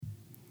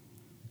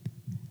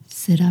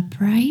Sit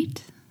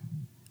upright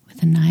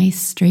with a nice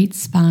straight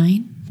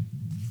spine.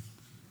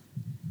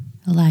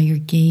 Allow your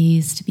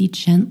gaze to be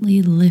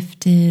gently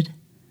lifted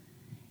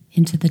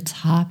into the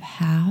top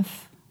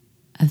half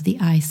of the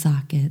eye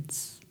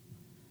sockets.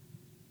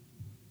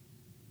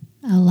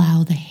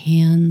 Allow the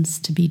hands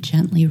to be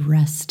gently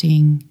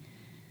resting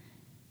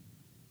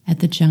at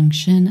the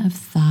junction of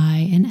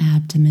thigh and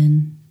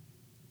abdomen.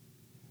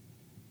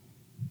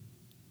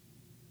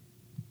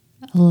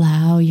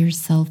 Allow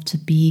yourself to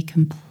be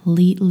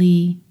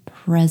completely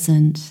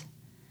present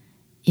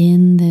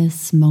in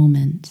this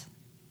moment.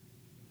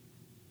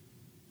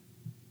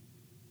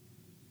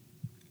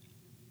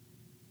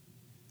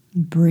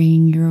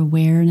 Bring your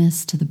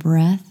awareness to the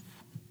breath.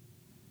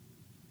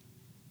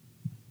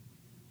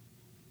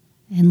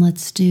 And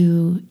let's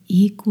do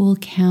equal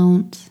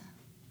count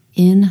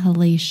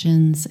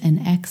inhalations and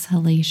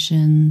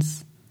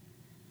exhalations,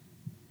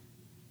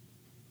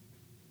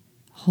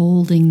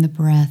 holding the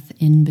breath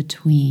in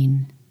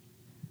between.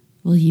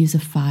 We'll use a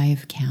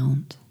 5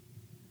 count.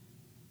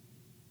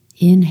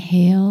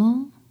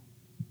 Inhale,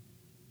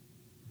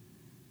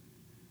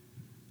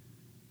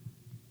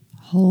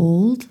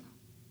 hold,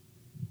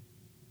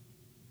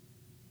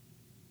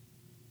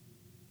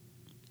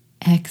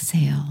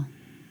 exhale.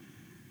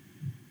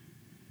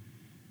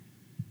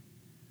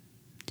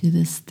 Do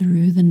this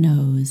through the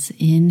nose.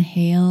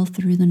 Inhale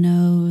through the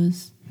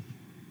nose.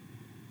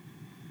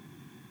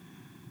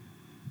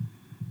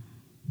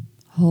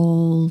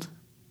 Hold.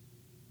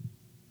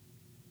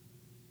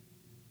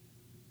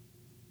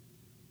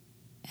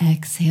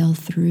 Exhale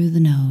through the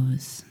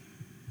nose.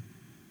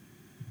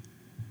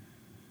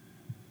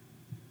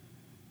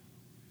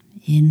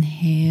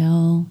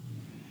 Inhale.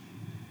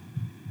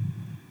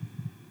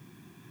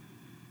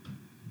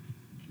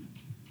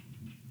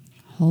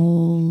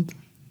 Hold.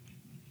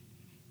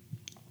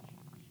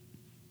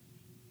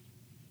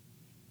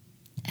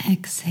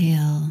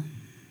 Exhale.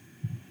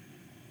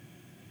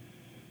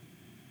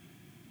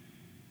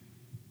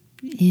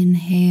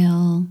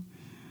 Inhale.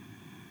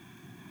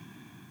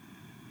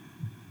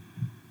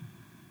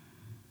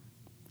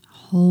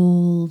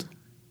 Hold.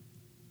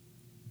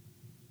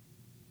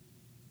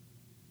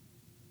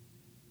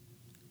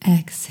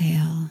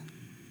 Exhale.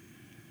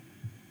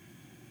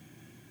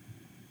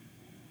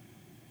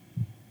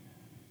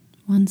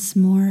 Once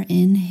more,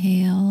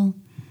 inhale.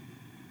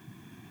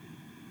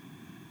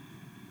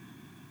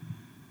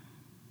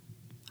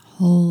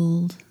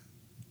 Hold.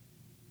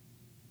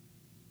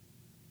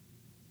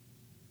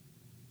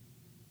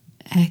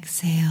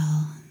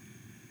 Exhale.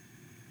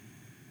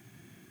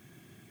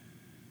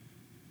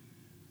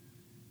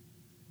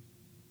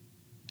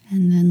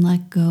 And then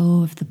let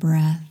go of the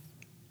breath.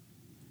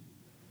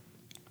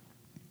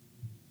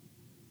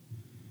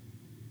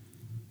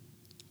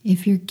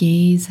 If your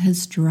gaze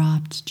has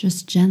dropped,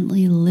 just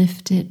gently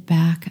lift it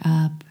back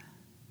up.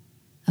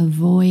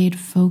 Avoid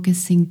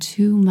focusing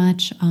too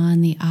much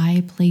on the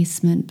eye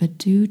placement, but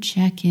do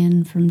check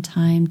in from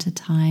time to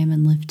time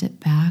and lift it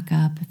back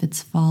up if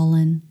it's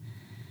fallen.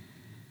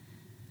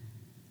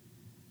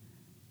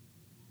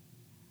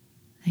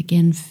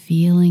 Again,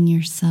 feeling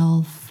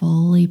yourself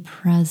fully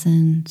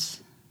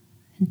present,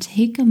 and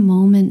take a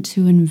moment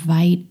to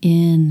invite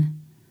in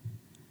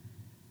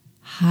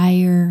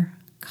higher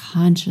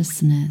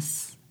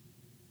consciousness.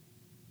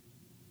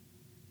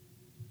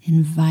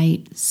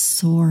 Invite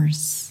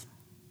Source,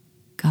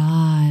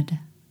 God,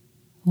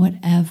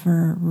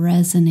 whatever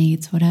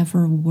resonates,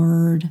 whatever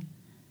word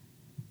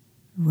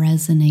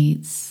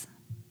resonates.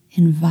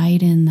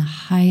 Invite in the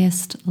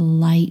highest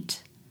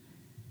light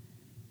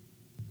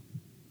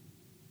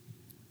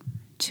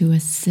to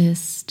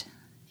assist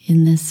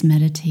in this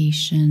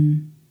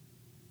meditation,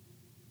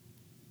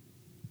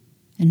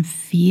 and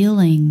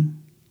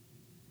feeling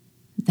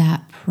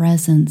that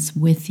presence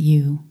with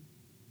you.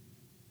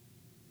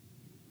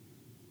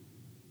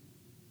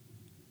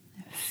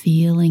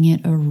 Feeling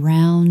it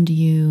around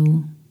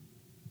you.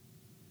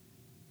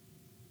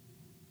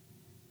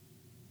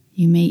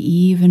 You may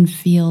even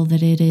feel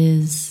that it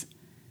is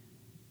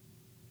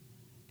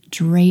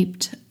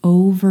draped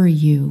over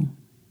you.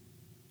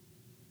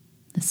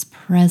 This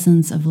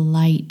presence of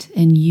light,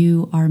 and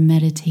you are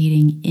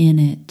meditating in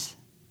it.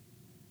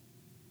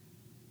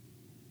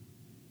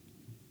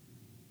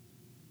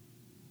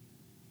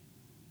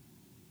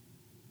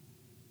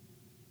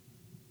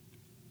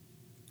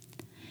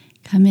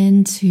 Come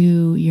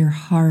into your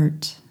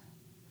heart,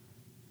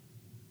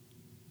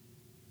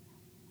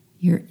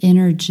 your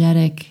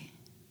energetic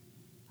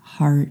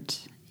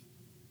heart,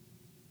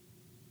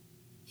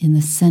 in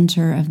the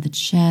center of the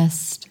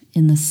chest,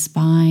 in the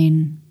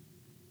spine.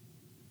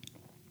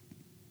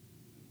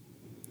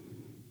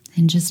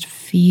 And just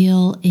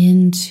feel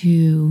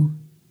into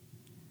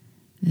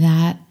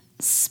that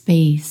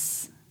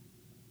space,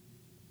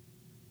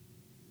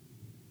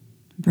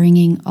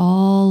 bringing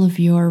all of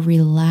your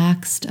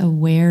relaxed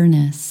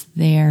awareness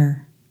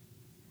there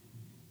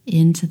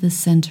into the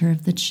center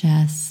of the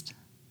chest.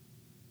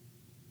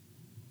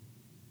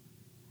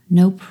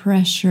 No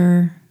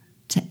pressure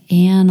to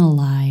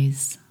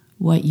analyze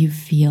what you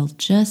feel,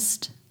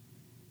 just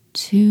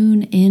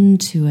Tune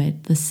into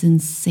it, the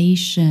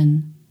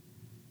sensation.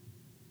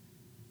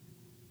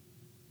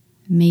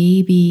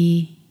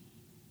 Maybe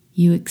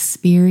you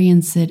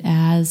experience it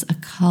as a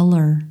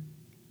color.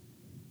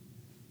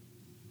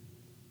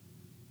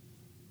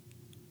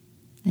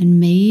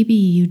 And maybe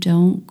you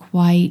don't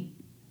quite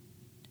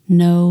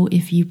know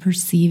if you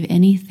perceive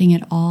anything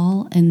at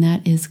all, and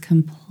that is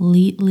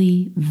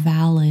completely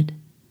valid.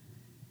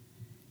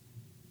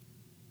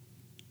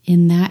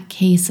 In that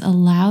case,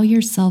 allow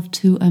yourself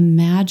to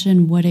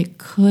imagine what it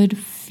could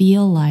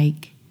feel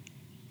like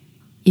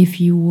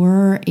if you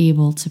were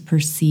able to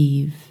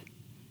perceive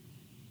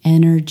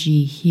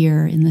energy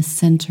here in the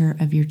center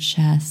of your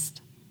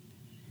chest.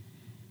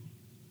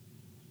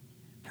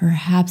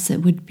 Perhaps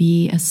it would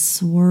be a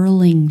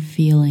swirling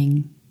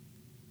feeling.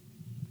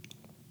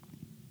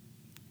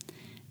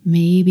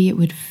 Maybe it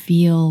would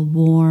feel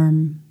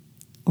warm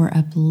or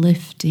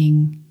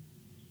uplifting.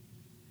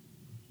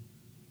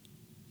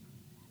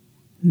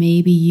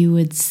 Maybe you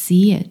would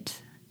see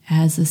it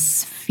as a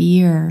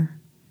sphere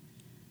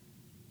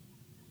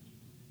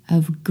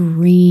of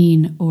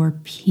green or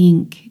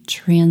pink,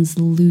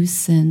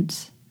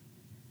 translucent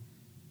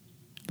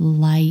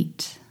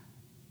light.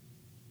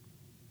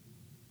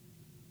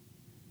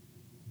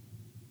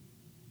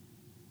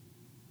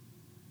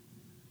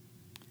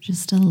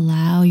 Just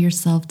allow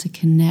yourself to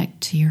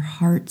connect to your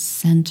heart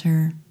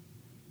center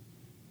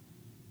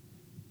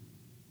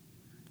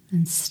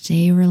and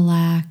stay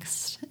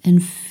relaxed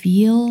and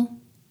feel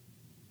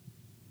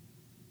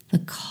the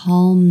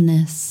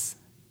calmness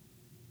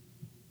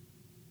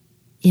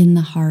in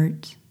the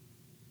heart.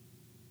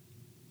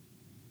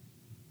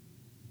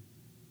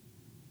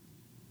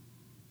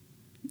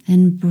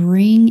 And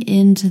bring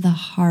into the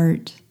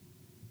heart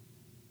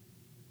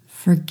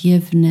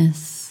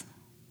forgiveness.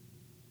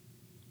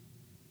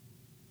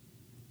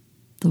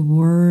 The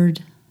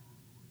word,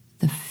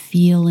 the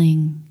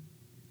feeling,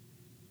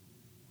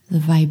 the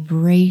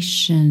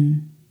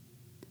vibration,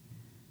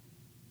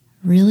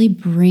 really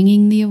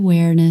bringing the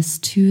awareness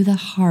to the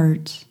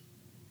heart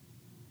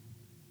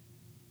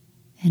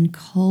and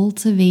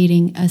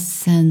cultivating a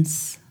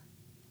sense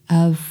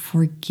of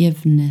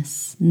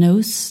forgiveness. No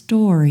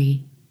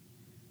story.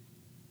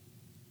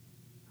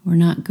 We're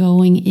not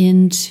going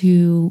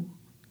into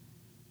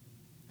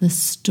the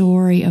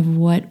story of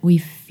what we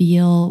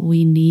feel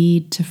we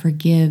need to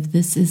forgive.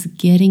 This is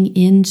getting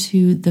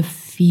into the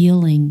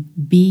feeling,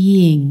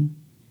 being,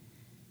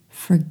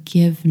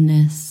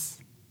 forgiveness.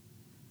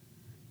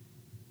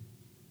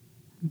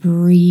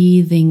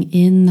 Breathing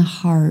in the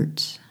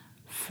heart,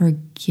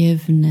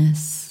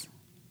 forgiveness.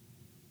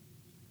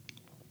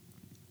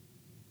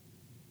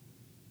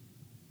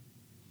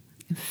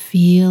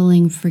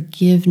 Feeling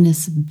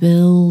forgiveness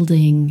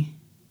building,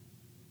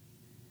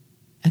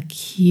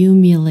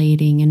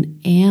 accumulating and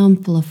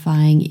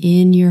amplifying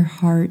in your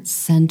heart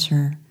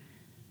center.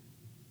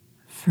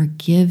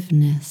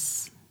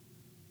 Forgiveness.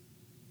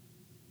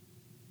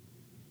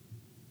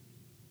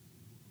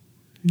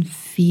 And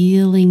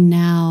feeling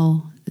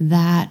now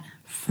that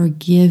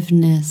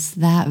forgiveness,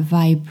 that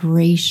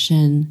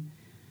vibration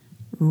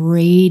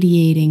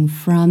radiating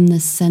from the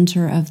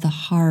center of the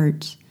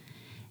heart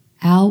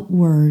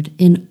outward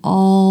in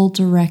all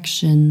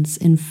directions,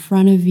 in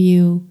front of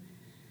you,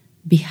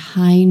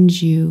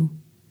 behind you,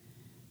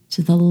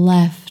 to the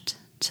left,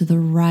 to the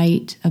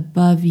right,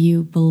 above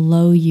you,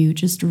 below you.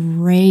 Just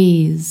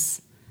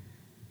rays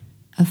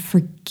of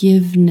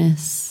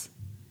forgiveness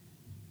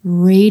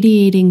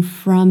radiating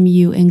from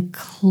you and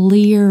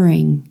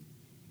clearing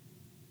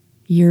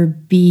your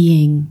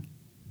being,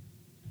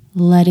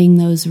 letting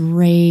those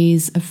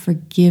rays of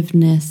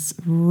forgiveness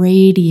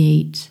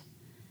radiate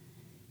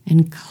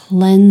and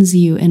cleanse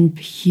you and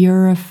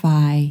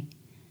purify.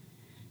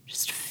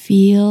 Just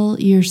feel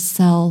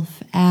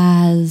yourself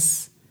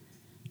as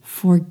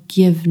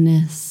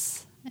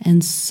forgiveness,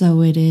 and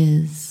so it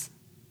is.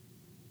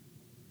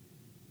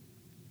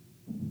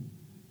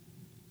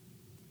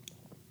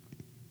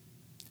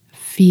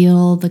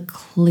 Feel the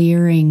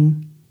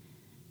clearing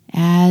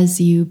as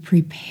you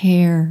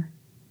prepare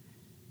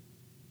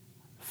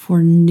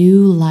for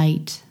new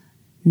light,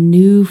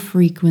 new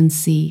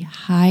frequency,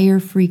 higher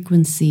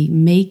frequency,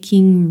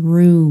 making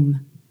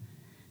room,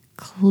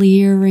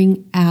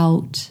 clearing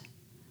out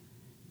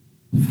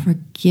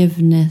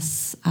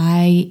forgiveness.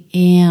 I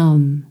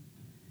am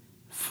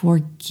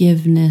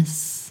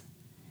forgiveness.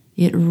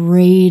 It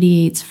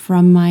radiates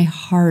from my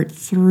heart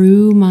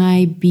through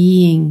my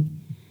being.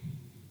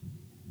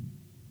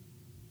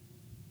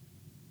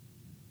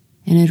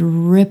 And it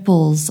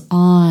ripples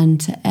on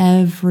to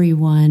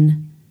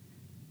everyone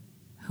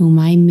whom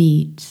I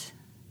meet.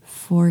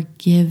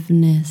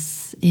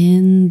 Forgiveness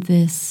in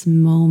this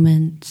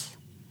moment.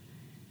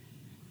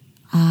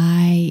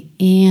 I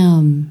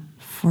am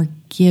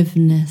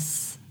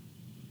forgiveness.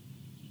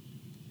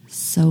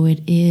 So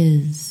it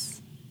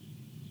is.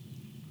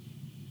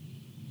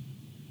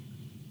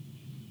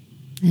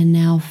 And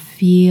now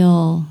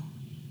feel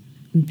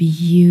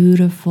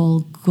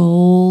beautiful,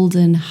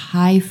 golden,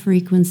 high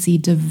frequency,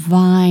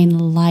 divine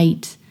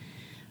light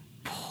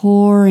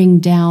pouring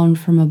down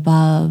from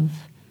above.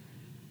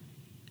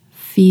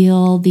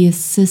 Feel the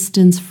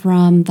assistance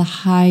from the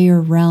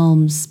higher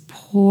realms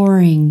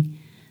pouring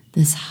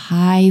this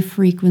high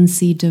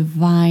frequency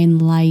divine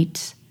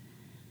light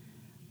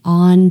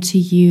onto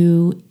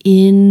you,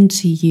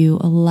 into you,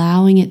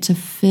 allowing it to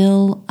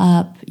fill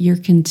up your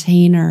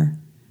container.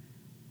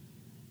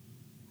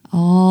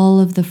 All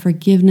of the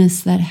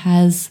forgiveness that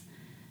has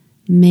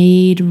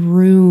made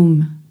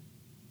room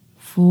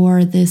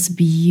for this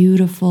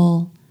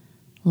beautiful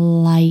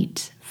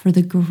light, for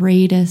the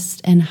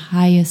greatest and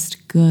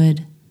highest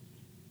good.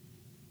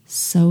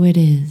 So it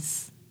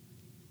is.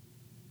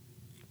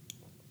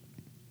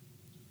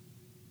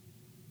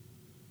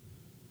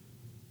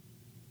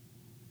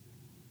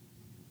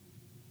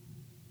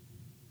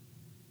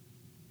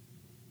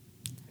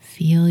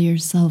 Feel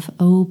yourself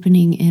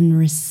opening and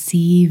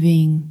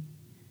receiving,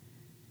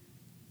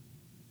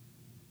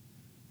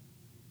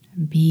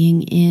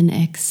 being in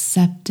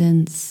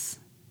acceptance.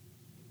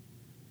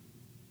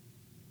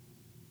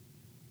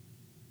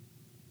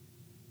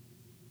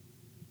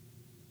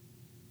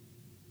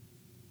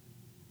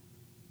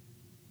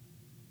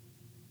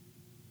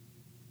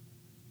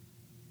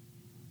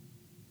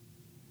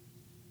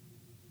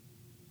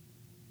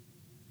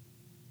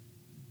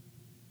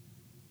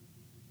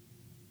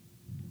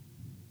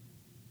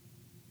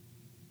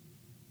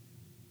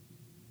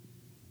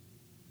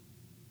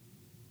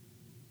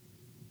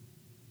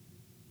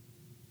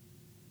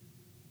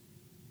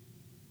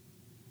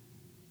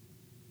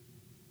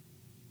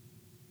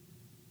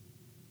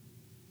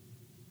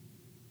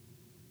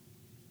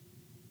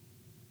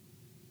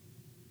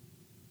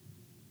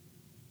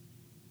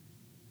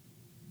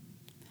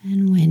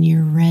 And when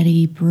you're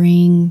ready,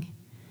 bring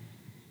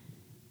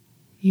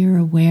your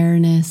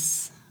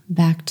awareness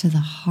back to the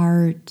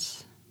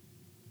heart,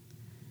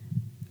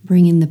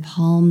 bringing the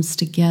palms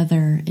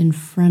together in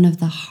front of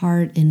the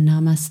heart in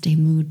Namaste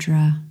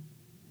Mudra,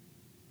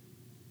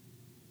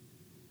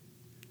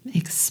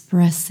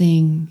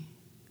 expressing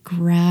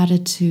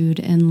gratitude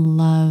and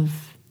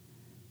love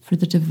for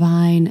the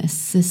divine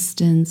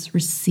assistance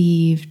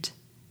received,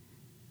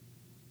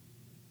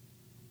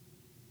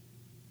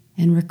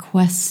 and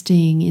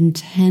requesting,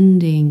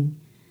 intending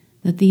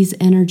that these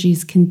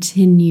energies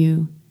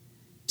continue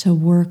to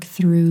work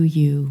through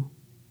you.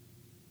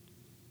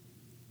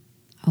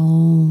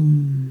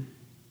 Om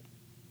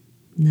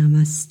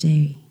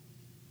Namaste.